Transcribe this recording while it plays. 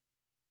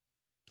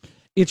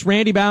It's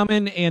Randy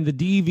Bauman and the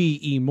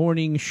DVE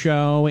Morning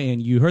Show, and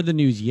you heard the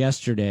news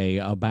yesterday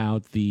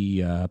about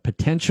the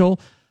potential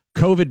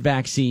COVID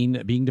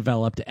vaccine being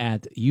developed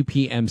at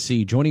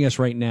UPMC. Joining us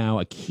right now,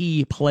 a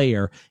key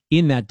player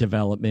in that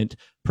development,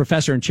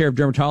 Professor and Chair of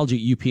Dermatology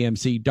at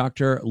UPMC,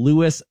 Dr.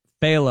 Louis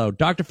Falo.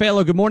 Dr.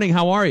 Falo, good morning.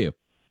 How are you?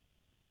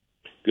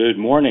 Good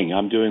morning.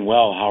 I'm doing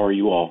well. How are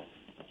you all?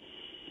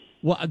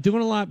 Well, I'm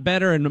doing a lot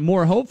better and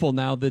more hopeful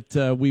now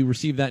that we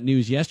received that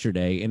news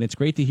yesterday, and it's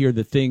great to hear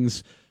that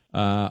things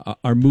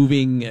are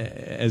moving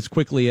as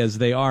quickly as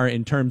they are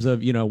in terms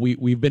of,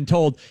 we've been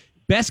told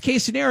best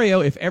case scenario,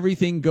 if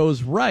everything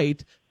goes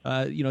right,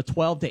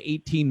 12 to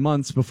 18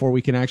 months before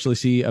we can actually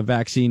see a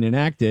vaccine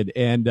enacted.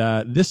 And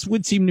this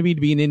would seem to me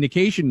to be an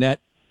indication that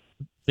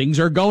things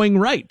are going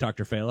right,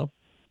 Dr. Falo.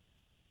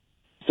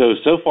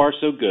 So far,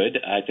 so good.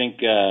 I think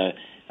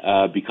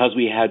because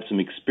we had some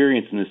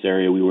experience in this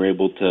area, we were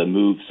able to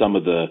move some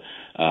of the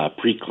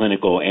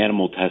preclinical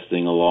animal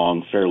testing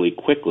along fairly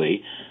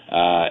quickly.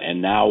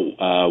 And now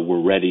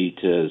we're ready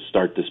to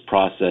start this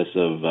process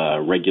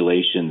of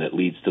regulation that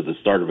leads to the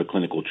start of a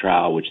clinical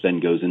trial, which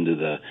then goes into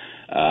the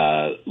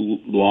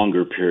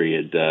longer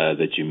period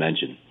that you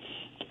mentioned.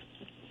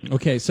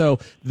 Okay, so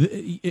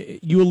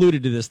you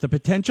alluded to this. The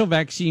potential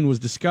vaccine was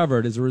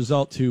discovered as a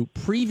result to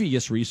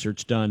previous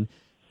research done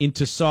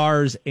into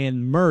SARS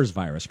and MERS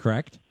virus,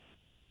 correct?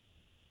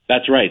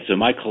 That's right. So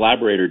my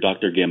collaborator,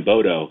 Dr.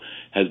 Gamboto,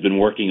 has been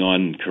working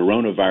on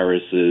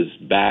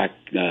coronaviruses back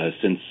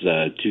since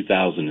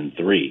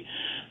 2003.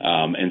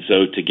 And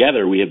so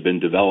together we have been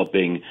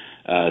developing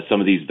some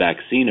of these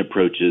vaccine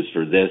approaches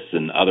for this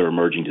and other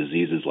emerging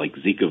diseases like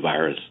Zika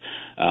virus.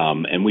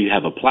 And we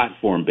have a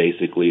platform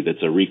basically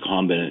that's a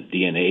recombinant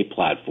DNA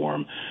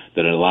platform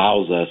that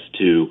allows us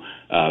to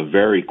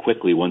very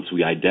quickly, once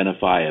we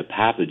identify a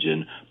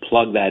pathogen,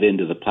 plug that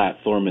into the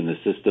platform and the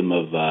system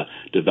of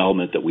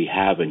development that we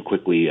have and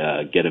quickly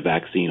get a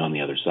vaccine on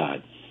the other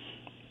side.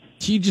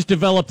 So you just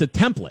developed a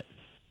template.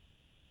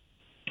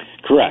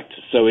 Correct.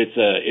 So it's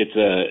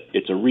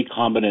a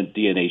recombinant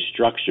DNA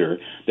structure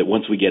that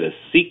once we get a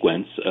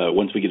sequence,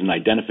 once we get an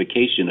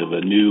identification of a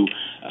new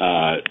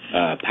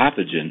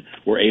pathogen,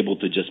 we're able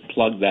to just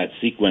plug that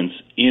sequence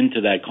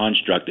into that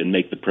construct and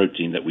make the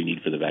protein that we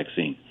need for the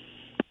vaccine.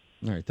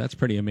 All right, that's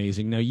pretty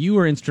amazing. Now, you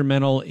were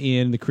instrumental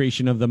in the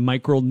creation of the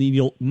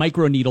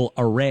microneedle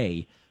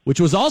array, which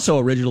was also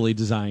originally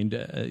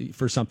designed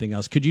for something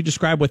else. Could you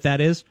describe what that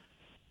is?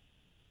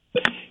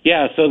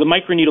 Yeah, so the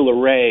microneedle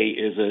array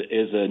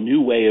is a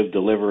new way of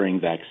delivering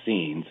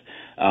vaccines.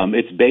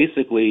 It's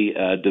basically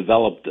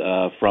developed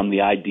from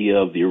the idea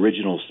of the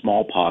original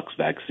smallpox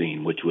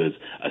vaccine, which was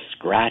a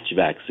scratch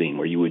vaccine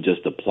where you would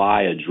just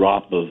apply a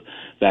drop of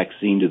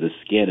vaccine to the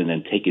skin and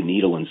then take a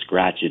needle and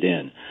scratch it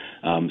in.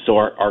 So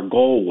our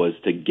goal was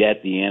to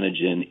get the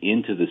antigen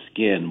into the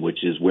skin,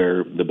 which is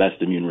where the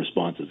best immune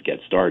responses get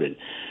started.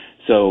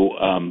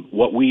 So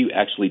what we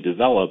actually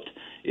developed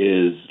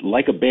is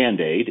like a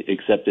Band-Aid,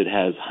 except it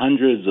has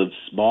hundreds of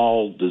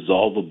small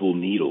dissolvable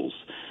needles,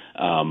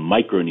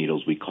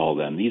 microneedles we call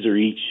them. These are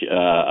each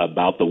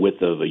about the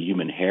width of a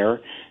human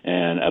hair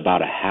and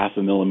about a half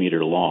a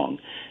millimeter long.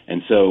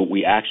 And so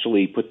we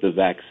actually put the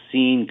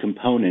vaccine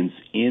components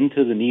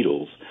into the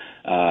needles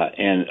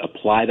and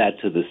apply that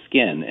to the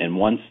skin. And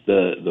once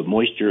the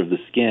moisture of the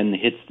skin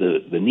hits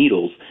the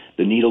needles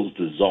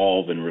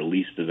dissolve and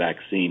release the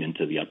vaccine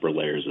into the upper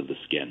layers of the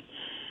skin.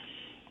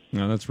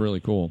 No, that's really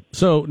cool.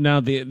 So now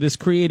this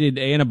created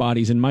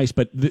antibodies in mice,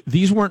 but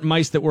these weren't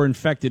mice that were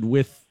infected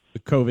with the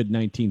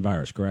COVID-19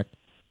 virus, correct?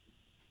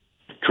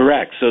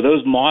 Correct. So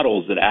those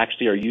models that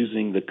actually are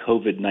using the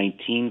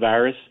COVID-19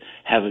 virus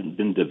haven't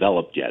been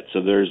developed yet.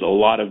 So there's a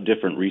lot of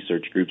different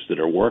research groups that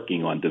are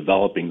working on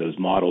developing those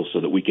models so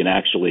that we can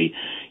actually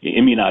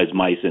immunize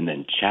mice and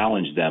then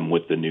challenge them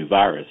with the new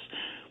virus.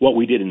 What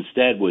we did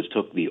instead was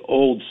took the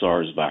old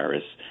SARS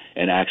virus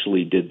and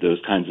actually did those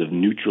kinds of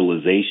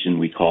neutralization,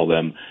 we call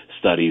them,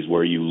 studies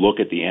where you look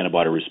at the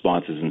antibody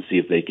responses and see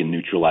if they can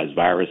neutralize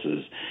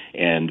viruses,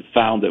 and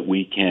found that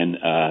we can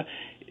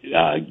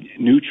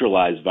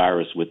neutralize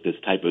virus with this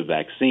type of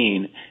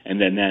vaccine, and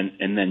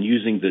then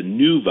using the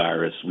new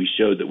virus, we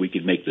showed that we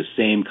could make the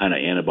same kind of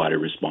antibody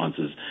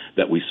responses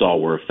that we saw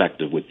were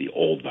effective with the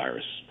old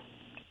virus.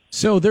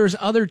 So there's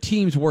other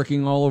teams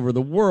working all over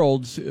the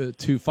world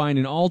to find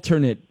an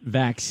alternate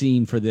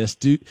vaccine for this.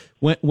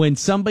 When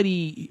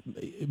somebody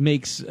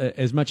makes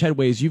as much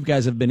headway as you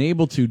guys have been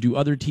able to, do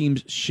other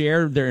teams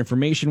share their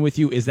information with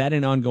you? Is that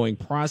an ongoing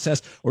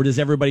process, or does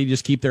everybody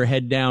just keep their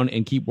head down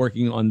and keep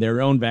working on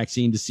their own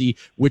vaccine to see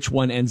which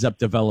one ends up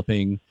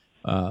developing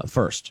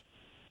first?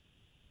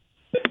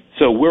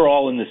 So we're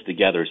all in this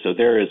together. So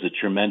there is a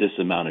tremendous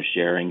amount of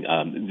sharing.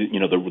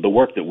 The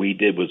work that we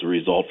did was a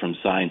result from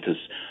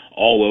scientists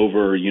all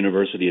over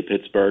University of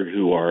Pittsburgh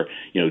who are,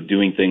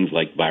 doing things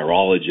like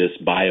virologists,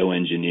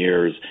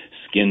 bioengineers,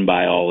 skin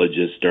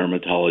biologists,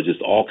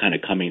 dermatologists, all kind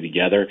of coming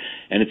together.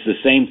 And it's the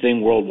same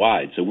thing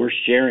worldwide. So we're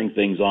sharing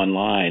things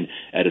online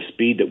at a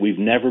speed that we've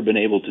never been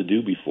able to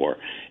do before.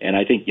 And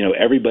I think,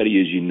 everybody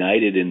is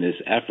united in this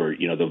effort.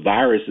 The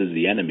virus is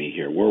the enemy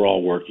here. We're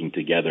all working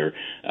together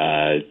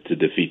to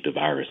defeat the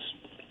virus.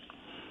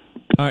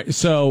 All right.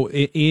 So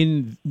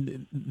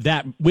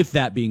with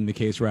that being the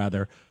case,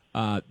 rather,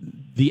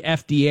 the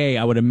FDA,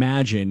 I would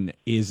imagine,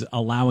 is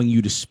allowing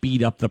you to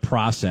speed up the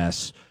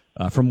process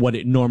from what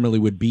it normally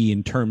would be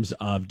in terms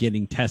of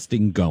getting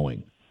testing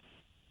going.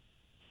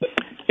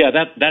 Yeah,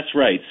 that's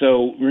right.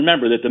 So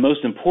remember that the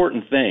most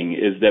important thing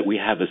is that we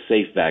have a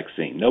safe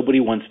vaccine. Nobody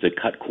wants to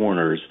cut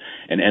corners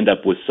and end up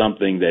with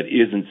something that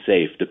isn't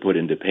safe to put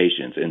into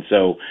patients. And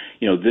so,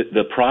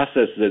 the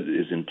process that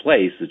is in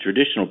place, the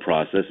traditional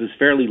process, is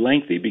fairly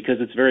lengthy because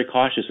it's very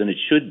cautious, and it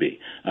should be.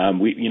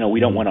 We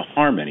don't want to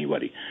harm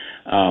anybody.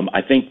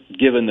 I think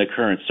given the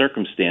current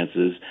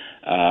circumstances,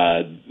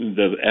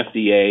 the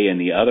FDA and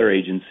the other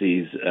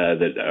agencies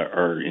that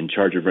are in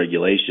charge of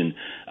regulation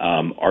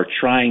are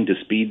trying to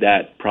speed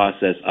that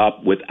process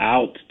up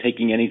without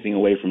taking anything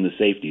away from the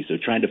safety. So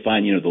trying to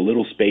find, the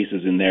little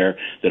spaces in there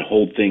that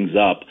hold things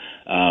up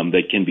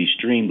that can be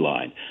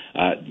streamlined.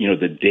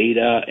 The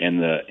data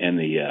and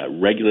the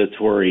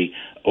regulatory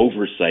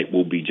oversight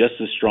will be just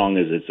as strong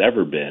as it's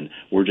ever been.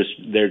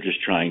 They're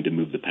just trying to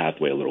move the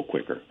pathway a little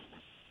quicker.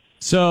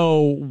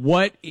 So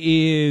what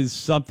is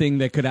something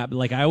that could happen?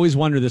 Like, I always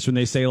wonder this when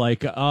they say,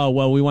 like, oh,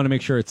 well, we want to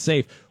make sure it's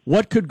safe.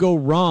 What could go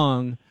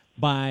wrong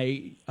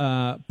by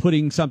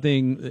putting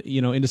something,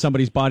 into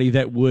somebody's body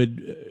that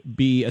would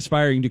be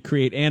aspiring to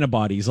create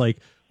antibodies? Like,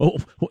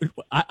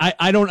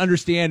 I don't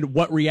understand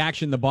what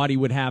reaction the body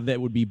would have that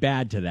would be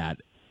bad to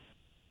that.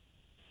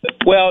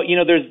 Well,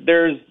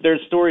 there's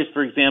stories,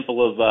 for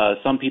example, of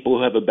some people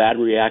who have a bad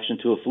reaction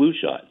to a flu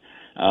shot.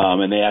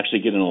 And they actually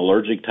get an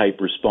allergic type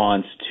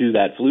response to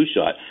that flu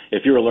shot.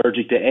 If you're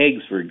allergic to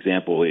eggs, for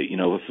example,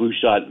 a flu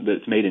shot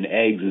that's made in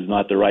eggs is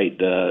not the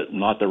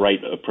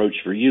right approach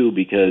for you,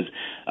 because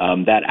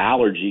that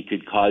allergy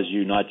could cause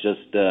you not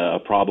just a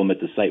problem at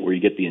the site where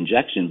you get the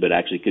injection, but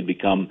actually could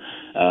become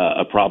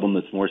a problem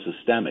that's more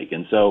systemic.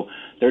 And so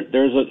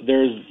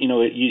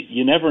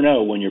you never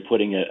know when you're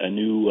putting a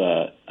new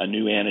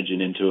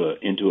antigen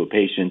into a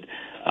patient.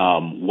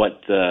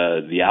 What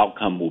the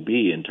outcome will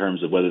be in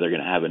terms of whether they're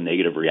going to have a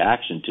negative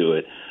reaction to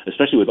it,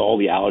 especially with all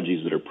the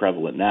allergies that are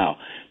prevalent now.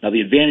 Now,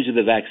 the advantage of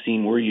the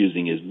vaccine we're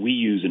using is we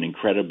use an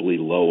incredibly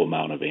low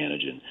amount of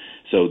antigen.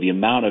 So the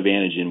amount of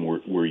antigen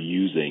we're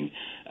using,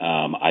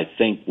 I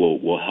think,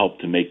 will help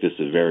to make this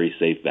a very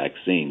safe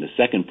vaccine. The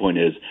second point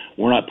is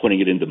we're not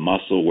putting it into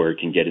muscle where it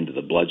can get into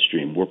the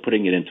bloodstream. We're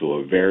putting it into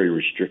a very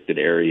restricted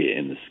area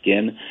in the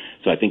skin.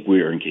 So I think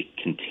we are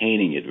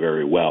containing it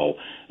very well.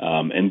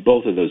 And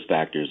both of those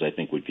factors, I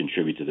think, would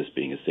contribute to this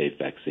being a safe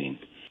vaccine.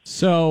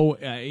 So,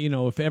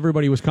 if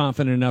everybody was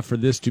confident enough for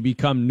this to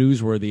become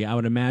newsworthy, I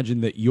would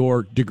imagine that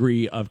your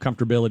degree of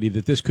comfortability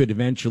that this could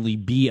eventually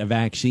be a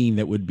vaccine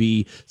that would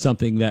be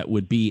something that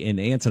would be an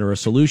answer or a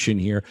solution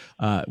here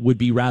would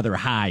be rather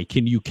high.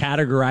 Can you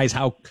categorize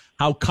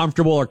how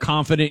comfortable or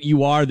confident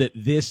you are that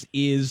this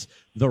is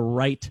the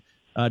right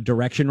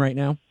direction right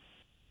now?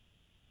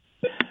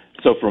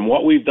 So from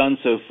what we've done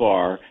so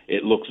far,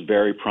 it looks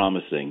very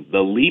promising. The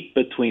leap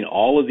between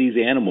all of these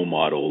animal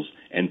models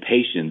and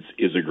patients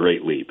is a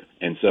great leap.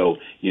 And so,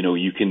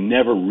 you can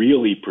never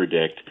really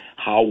predict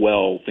how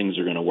well things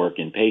are going to work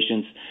in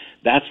patients.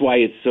 That's why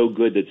it's so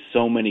good that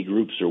so many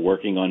groups are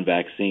working on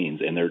vaccines,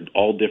 and they're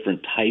all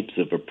different types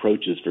of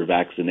approaches for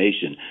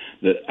vaccination.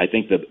 I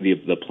think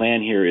the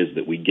plan here is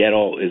that we get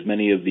as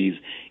many of these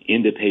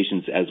into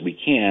patients as we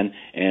can,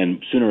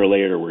 and sooner or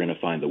later we're going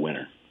to find the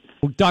winner.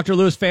 Dr.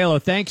 Louis Falo,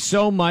 thanks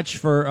so much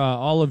for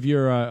all of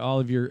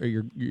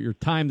your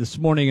time this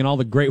morning and all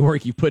the great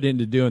work you put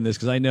into doing this,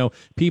 because I know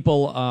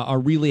people are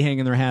really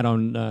hanging their hat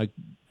on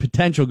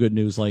potential good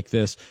news like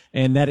this,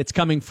 and that it's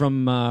coming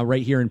from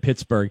right here in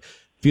Pittsburgh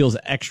feels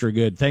extra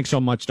good. Thanks so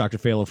much, Dr.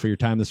 Falo, for your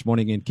time this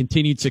morning, and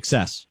continued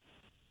success.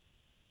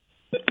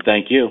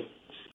 Thank you.